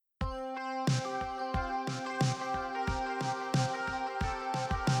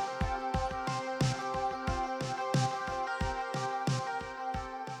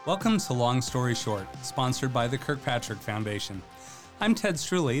Welcome to Long Story Short, sponsored by the Kirkpatrick Foundation. I'm Ted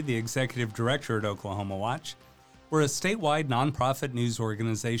Struley, the Executive Director at Oklahoma Watch. We're a statewide nonprofit news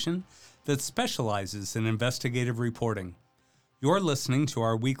organization that specializes in investigative reporting. You're listening to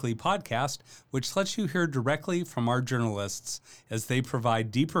our weekly podcast, which lets you hear directly from our journalists as they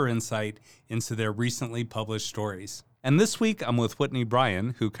provide deeper insight into their recently published stories. And this week, I'm with Whitney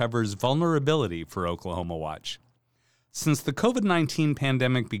Bryan, who covers vulnerability for Oklahoma Watch. Since the COVID-19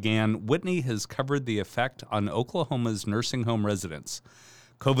 pandemic began, Whitney has covered the effect on Oklahoma's nursing home residents.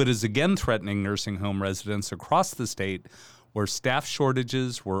 COVID is again threatening nursing home residents across the state, where staff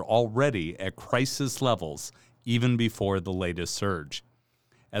shortages were already at crisis levels even before the latest surge.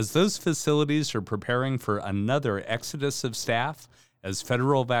 As those facilities are preparing for another exodus of staff, as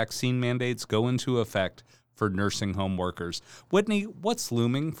federal vaccine mandates go into effect for nursing home workers. Whitney, what's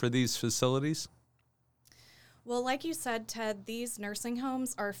looming for these facilities? Well, like you said, Ted, these nursing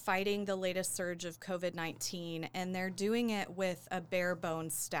homes are fighting the latest surge of COVID-19, and they're doing it with a bare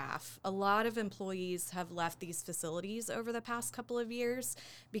bones staff. A lot of employees have left these facilities over the past couple of years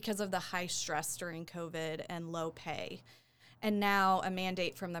because of the high stress during COVID and low pay. And now a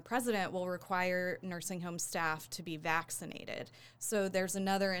mandate from the president will require nursing home staff to be vaccinated. So there's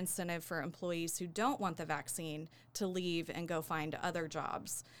another incentive for employees who don't want the vaccine to leave and go find other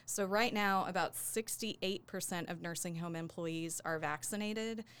jobs. So right now, about 68% of nursing home employees are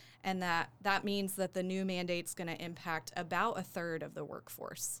vaccinated, and that means that the new mandate's going to impact about a third of the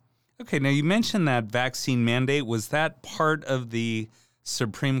workforce. Okay, now you mentioned that vaccine mandate. Was that part of the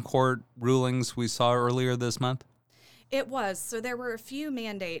Supreme Court rulings we saw earlier this month? It was. So there were a few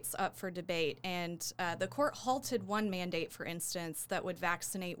mandates up for debate, and the court halted one mandate, for instance, that would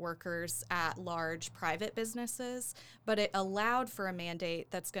vaccinate workers at large private businesses, but it allowed for a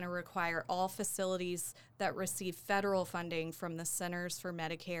mandate that's going to require all facilities that receive federal funding from the Centers for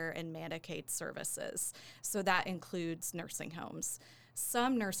Medicare and Medicaid Services. So that includes nursing homes.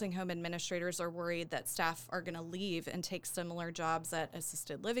 Some nursing home administrators are worried that staff are going to leave and take similar jobs at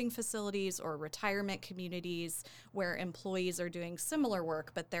assisted living facilities or retirement communities where employees are doing similar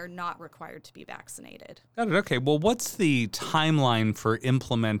work, but they're not required to be vaccinated. Got it. Okay. Well, what's the timeline for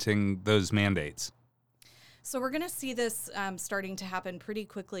implementing those mandates? So we're going to see this starting to happen pretty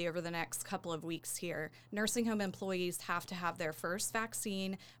quickly over the next couple of weeks here. Nursing home employees have to have their first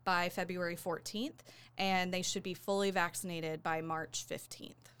vaccine by February 14th, and they should be fully vaccinated by March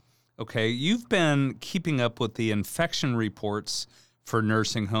 15th. Okay, you've been keeping up with the infection reports for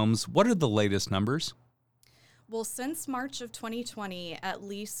nursing homes. What are the latest numbers? Well, since March of 2020, at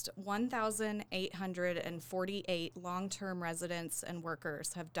least 1,848 long-term residents and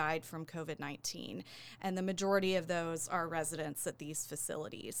workers have died from COVID-19, and the majority of those are residents at these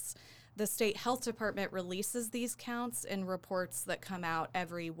facilities. The state health department releases these counts in reports that come out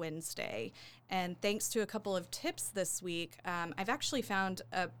every Wednesday. And thanks to a couple of tips this week, I've actually found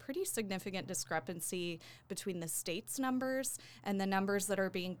a pretty significant discrepancy between the state's numbers and the numbers that are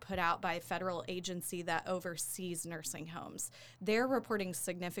being put out by a federal agency that oversees nursing homes. They're reporting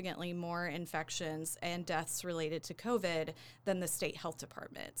significantly more infections and deaths related to COVID than the state health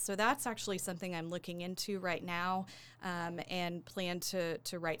department. So that's actually something I'm looking into right now and plan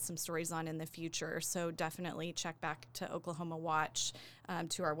to write some stories on in the future. So definitely check back to Oklahoma Watch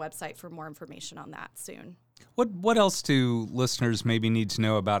to our website for more information on that soon. What else do listeners maybe need to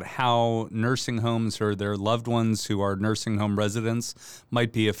know about how nursing homes or their loved ones who are nursing home residents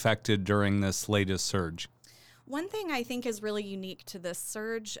might be affected during this latest surge? One thing I think is really unique to this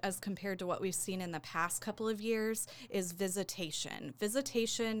surge as compared to what we've seen in the past couple of years is visitation.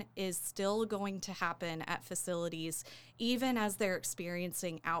 Visitation is still going to happen at facilities even as they're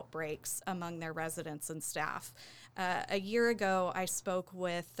experiencing outbreaks among their residents and staff. A year ago, I spoke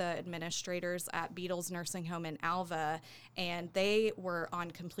with the administrators at Beatles Nursing Home in Alva, and they were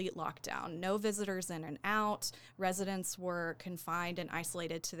on complete lockdown. No visitors in and out. Residents were confined and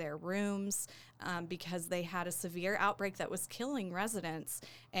isolated to their rooms because they had a severe outbreak that was killing residents,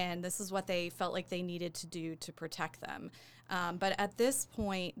 and this is what they felt like they needed to do to protect them. But at this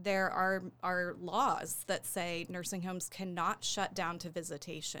point, there are laws that say nursing homes cannot shut down to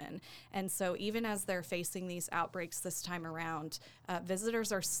visitation. And so even as they're facing these outbreaks this time around,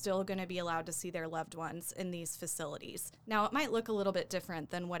 visitors are still going to be allowed to see their loved ones in these facilities. Now, it might look a little bit different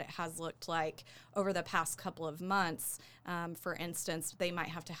than what it has looked like over the past couple of months. For instance, they might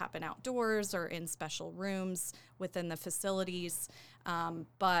have to happen outdoors or in special rooms within the facilities.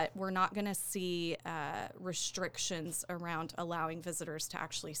 But we're not going to see restrictions around allowing visitors to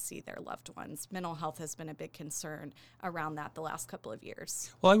actually see their loved ones. Mental health has been a big concern around that the last couple of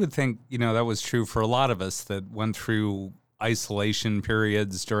years. Well, I would think, that was true for a lot of us that went through isolation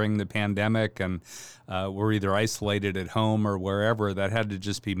periods during the pandemic and were either isolated at home or wherever, that had to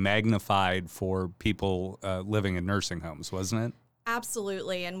just be magnified for people living in nursing homes, wasn't it?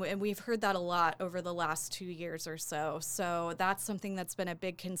 Absolutely. And we've heard that a lot over the last 2 years or so. So that's something that's been a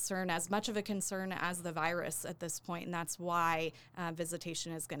big concern, as much of a concern as the virus at this point. And that's why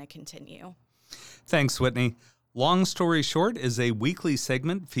visitation is going to continue. Thanks, Whitney. Long Story Short is a weekly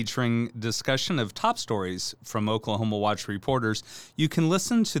segment featuring discussion of top stories from Oklahoma Watch reporters. You can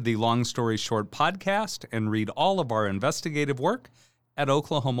listen to the Long Story Short podcast and read all of our investigative work at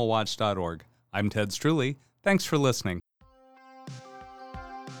oklahomawatch.org. I'm Ted Struley. Thanks for listening.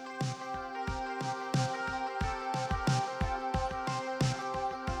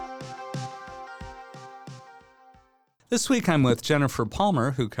 This week, I'm with Jennifer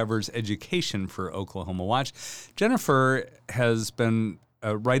Palmer, who covers education for Oklahoma Watch. Jennifer has been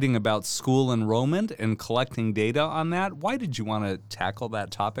writing about school enrollment and collecting data on that. Why did you want to tackle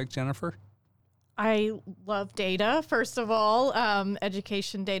that topic, Jennifer? I love data, first of all,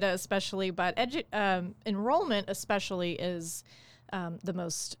 education data especially, but enrollment especially is the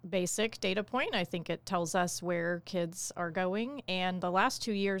most basic data point. I think it tells us where kids are going, and the last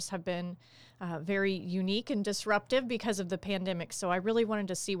 2 years have been very unique and disruptive because of the pandemic. So I really wanted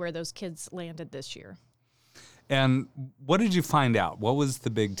to see where those kids landed this year. And what did you find out? What was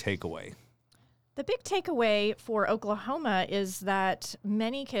the big takeaway? The big takeaway for Oklahoma is that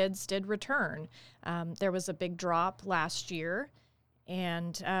many kids did return. There was a big drop last year,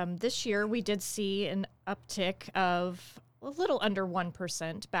 and this year we did see an uptick of a little under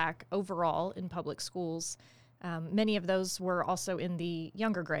 1% back overall in public schools. Many of those were also in the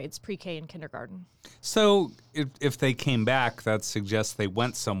younger grades, pre-K and kindergarten. So if they came back, that suggests they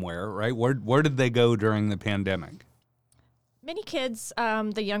went somewhere, right? Where did they go during the pandemic? Many kids,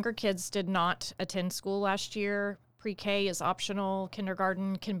 the younger kids, did not attend school last year. Pre-K is optional.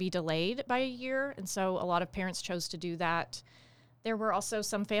 Kindergarten can be delayed by a year, and so a lot of parents chose to do that. There were also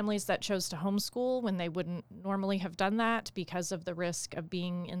some families that chose to homeschool when they wouldn't normally have done that because of the risk of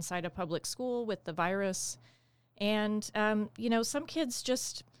being inside a public school with the virus. And, some kids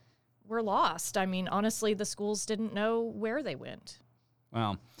just were lost. I mean, honestly, the schools didn't know where they went.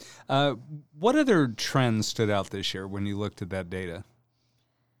 Wow. What other trends stood out this year when you looked at that data?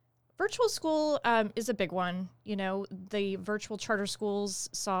 Virtual school is a big one. You know, the virtual charter schools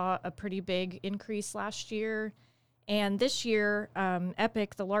saw a pretty big increase last year. And this year,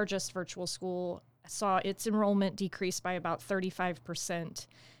 Epic, the largest virtual school, saw its enrollment decrease by about 35%.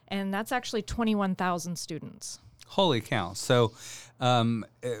 And that's actually 21,000 students. Holy cow. So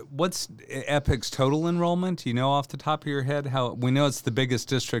what's Epic's total enrollment? Do you know off the top of your head? How we know it's the biggest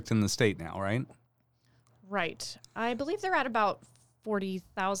district in the state now, right? Right. I believe they're at about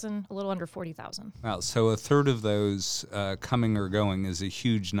 40,000, a little under 40,000. Wow. So a third of those coming or going is a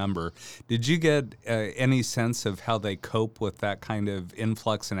huge number. Did you get any sense of how they cope with that kind of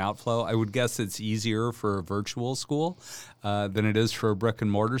influx and outflow? I would guess it's easier for a virtual school than it is for a brick and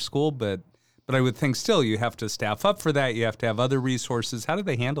mortar school, but I would think still you have to staff up for that. You have to have other resources. How do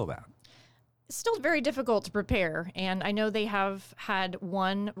they handle that? It's still very difficult to prepare, and I know they have had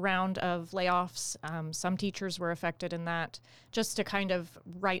one round of layoffs. Some teachers were affected in that, just to kind of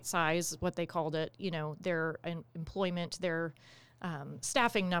right size what they called it, their employment, their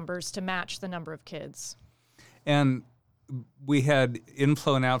staffing numbers to match the number of kids. And we had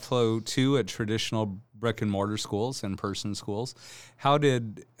inflow and outflow too at traditional brick and mortar schools, in-person schools.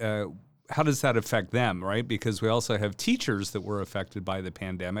 How does that affect them, right? Because we also have teachers that were affected by the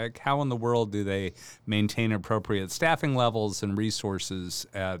pandemic. How in the world do they maintain appropriate staffing levels and resources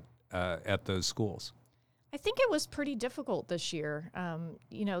at those schools? I think it was pretty difficult this year.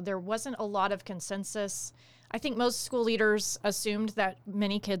 There wasn't a lot of consensus. I think most school leaders assumed that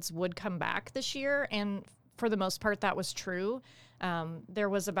many kids would come back this year, and for the most part, that was true. There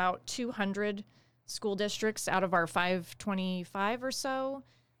was about 200 school districts out of our 525 or so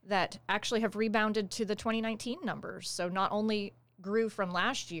that actually have rebounded to the 2019 numbers. So not only grew from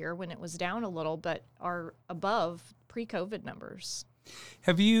last year when it was down a little, but are above pre-COVID numbers.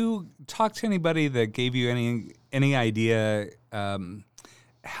 Have you talked to anybody that gave you any idea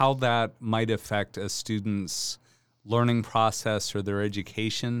how that might affect a student's learning process or their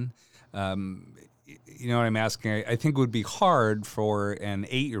education? You know what I'm asking? I think it would be hard for an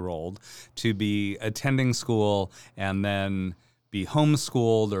 8-year-old to be attending school and then be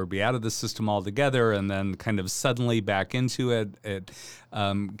homeschooled or be out of the system altogether and then kind of suddenly back into it.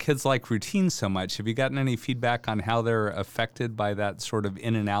 Kids like routine so much. Have you gotten any feedback on how they're affected by that sort of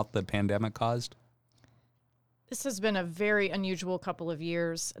in and out the pandemic caused? This has been a very unusual couple of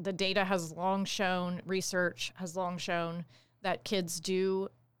years. The data has long shown, research has long shown that kids do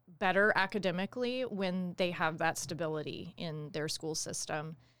better academically when they have that stability in their school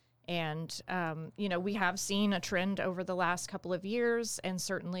system. And, we have seen a trend over the last couple of years, and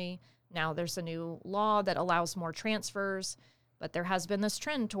certainly now there's a new law that allows more transfers, but there has been this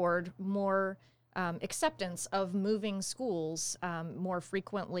trend toward more acceptance of moving schools more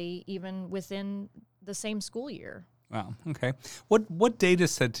frequently, even within the same school year. Wow. Okay. What data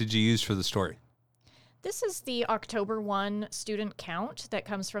set did you use for the story? This is the October 1 student count that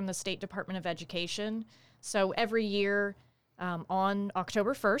comes from the State Department of Education. So every year on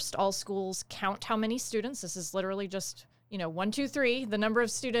October 1st, all schools count how many students. This is literally just, 1, 2, 3, the number of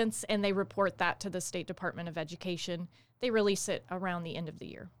students, and they report that to the State Department of Education. They release it around the end of the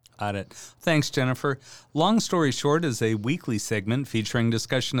year. Got it. Thanks, Jennifer. Long Story Short is a weekly segment featuring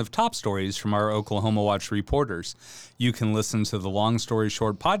discussion of top stories from our Oklahoma Watch reporters. You can listen to the Long Story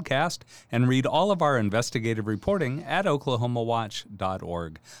Short podcast and read all of our investigative reporting at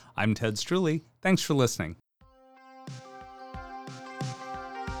oklahomawatch.org. I'm Ted Struley. Thanks for listening.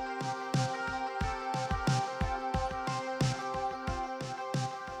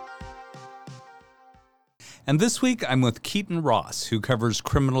 And this week, I'm with Keaton Ross, who covers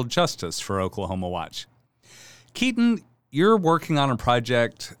criminal justice for Oklahoma Watch. Keaton, you're working on a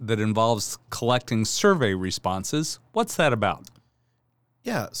project that involves collecting survey responses. What's that about?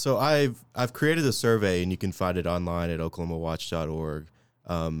 Yeah, so I've created a survey, and you can find it online at oklahomawatch.org.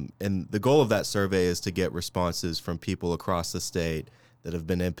 And the goal of that survey is to get responses from people across the state that have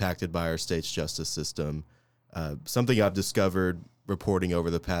been impacted by our state's justice system. Something I've discovered reporting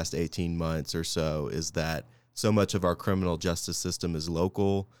over the past 18 months or so is that so much of our criminal justice system is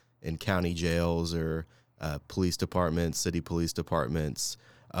local in county jails or police departments, city police departments.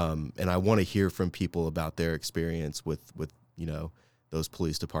 And I want to hear from people about their experience with those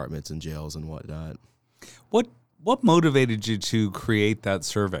police departments and jails and whatnot. What motivated you to create that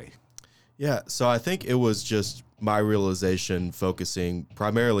survey? Yeah, so I think it was just my realization focusing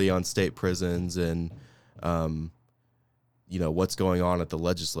primarily on state prisons and what's going on at the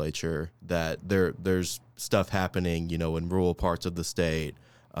legislature, that there's stuff happening, in rural parts of the state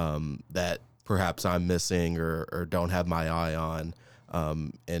that perhaps I'm missing or don't have my eye on.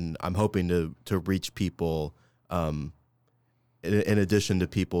 And I'm hoping to reach people in addition to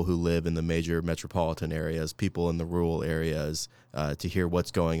people who live in the major metropolitan areas, people in the rural areas, to hear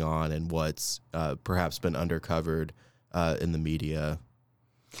what's going on and what's perhaps been undercovered in the media.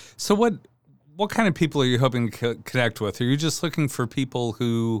 So what kind of people are you hoping to connect with? Are you just looking for people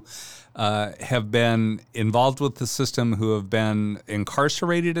who have been involved with the system, who have been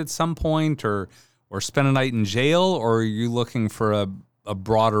incarcerated at some point or spent a night in jail, or are you looking for a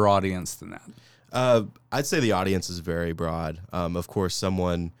broader audience than that? I'd say the audience is very broad. Of course,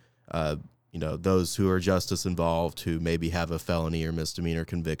 someone, those who are justice involved who maybe have a felony or misdemeanor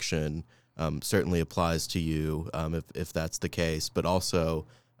conviction certainly applies to you if that's the case, but also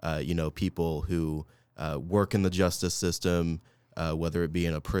people who work in the justice system, whether it be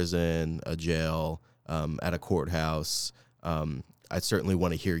in a prison, a jail, at a courthouse. I certainly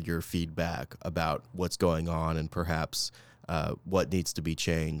want to hear your feedback about what's going on and perhaps what needs to be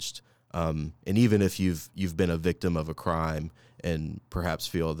changed. And even if you've been a victim of a crime and perhaps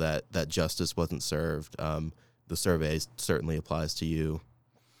feel that justice wasn't served, the survey certainly applies to you.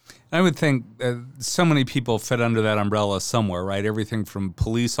 I would think so many people fit under that umbrella somewhere, right? Everything from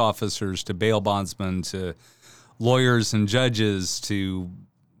police officers to bail bondsmen to lawyers and judges to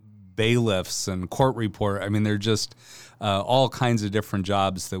bailiffs and court report. I mean, they're just all kinds of different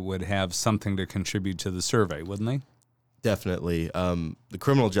jobs that would have something to contribute to the survey, wouldn't they? Definitely. The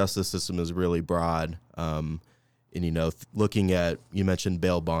criminal justice system is really broad. And, looking at, you mentioned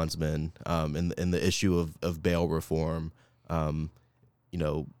bail bondsmen and the issue of bail reform,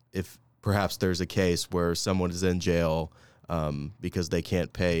 if perhaps there's a case where someone is in jail because they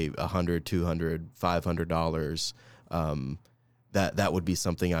can't pay $100, $200, $500, that would be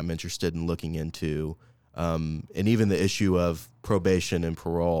something I'm interested in looking into. And even the issue of probation and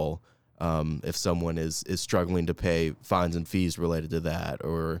parole, if someone is struggling to pay fines and fees related to that,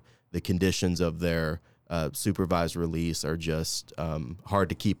 or the conditions of their supervised release are just hard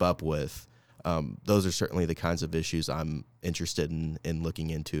to keep up with. Those are certainly the kinds of issues I'm interested in looking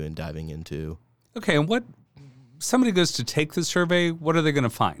into and diving into. Okay, and what somebody goes to take the survey, what are they going to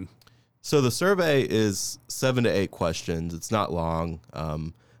find? So the survey is 7 to 8 questions. It's not long,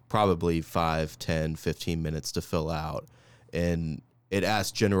 probably 5, 10, 15 minutes to fill out. And it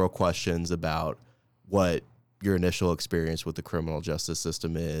asks general questions about what your initial experience with the criminal justice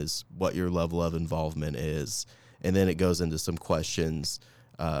system is, what your level of involvement is, and then it goes into some questions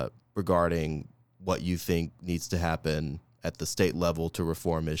regarding what you think needs to happen at the state level to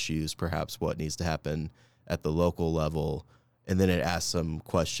reform issues, perhaps what needs to happen at the local level, and then it asks some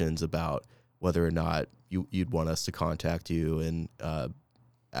questions about whether or not you'd want us to contact you and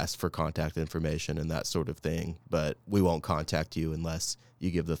ask for contact information and that sort of thing. But we won't contact you unless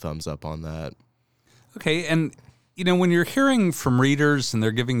you give the thumbs up on that. Okay, and when you're hearing from readers and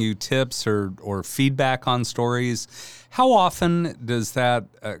they're giving you tips or feedback on stories, how often does that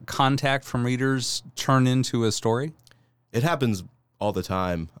contact from readers turn into a story? It happens all the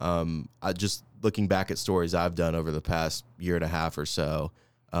time. I just looking back at stories I've done over the past year and a half or so,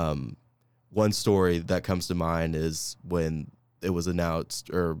 one story that comes to mind is when it was announced,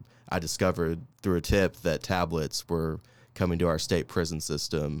 or I discovered through a tip, that tablets were coming to our state prison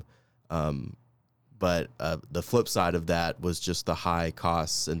system. But the flip side of that was just the high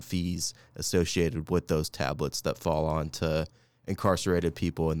costs and fees associated with those tablets that fall on to incarcerated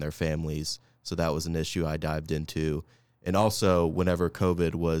people and their families. So that was an issue I dived into. And also, whenever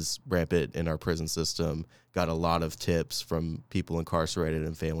COVID was rampant in our prison system, got a lot of tips from people incarcerated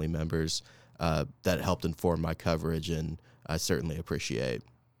and family members that helped inform my coverage, and I certainly appreciate.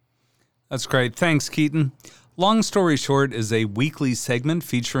 That's great. Thanks, Keaton. Long Story Short is a weekly segment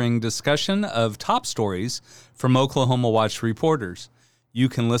featuring discussion of top stories from Oklahoma Watch reporters. You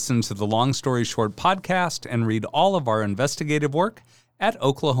can listen to the Long Story Short podcast and read all of our investigative work at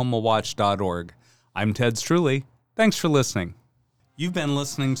oklahomawatch.org. I'm Ted Struley. Thanks for listening. You've been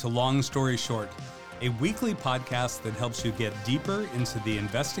listening to Long Story Short, a weekly podcast that helps you get deeper into the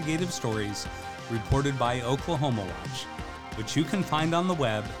investigative stories reported by Oklahoma Watch, which you can find on the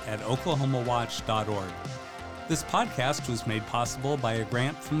web at oklahomawatch.org. This podcast was made possible by a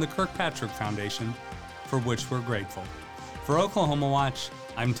grant from the Kirkpatrick Foundation, for which we're grateful. For Oklahoma Watch,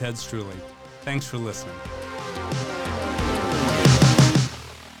 I'm Ted Struley. Thanks for listening.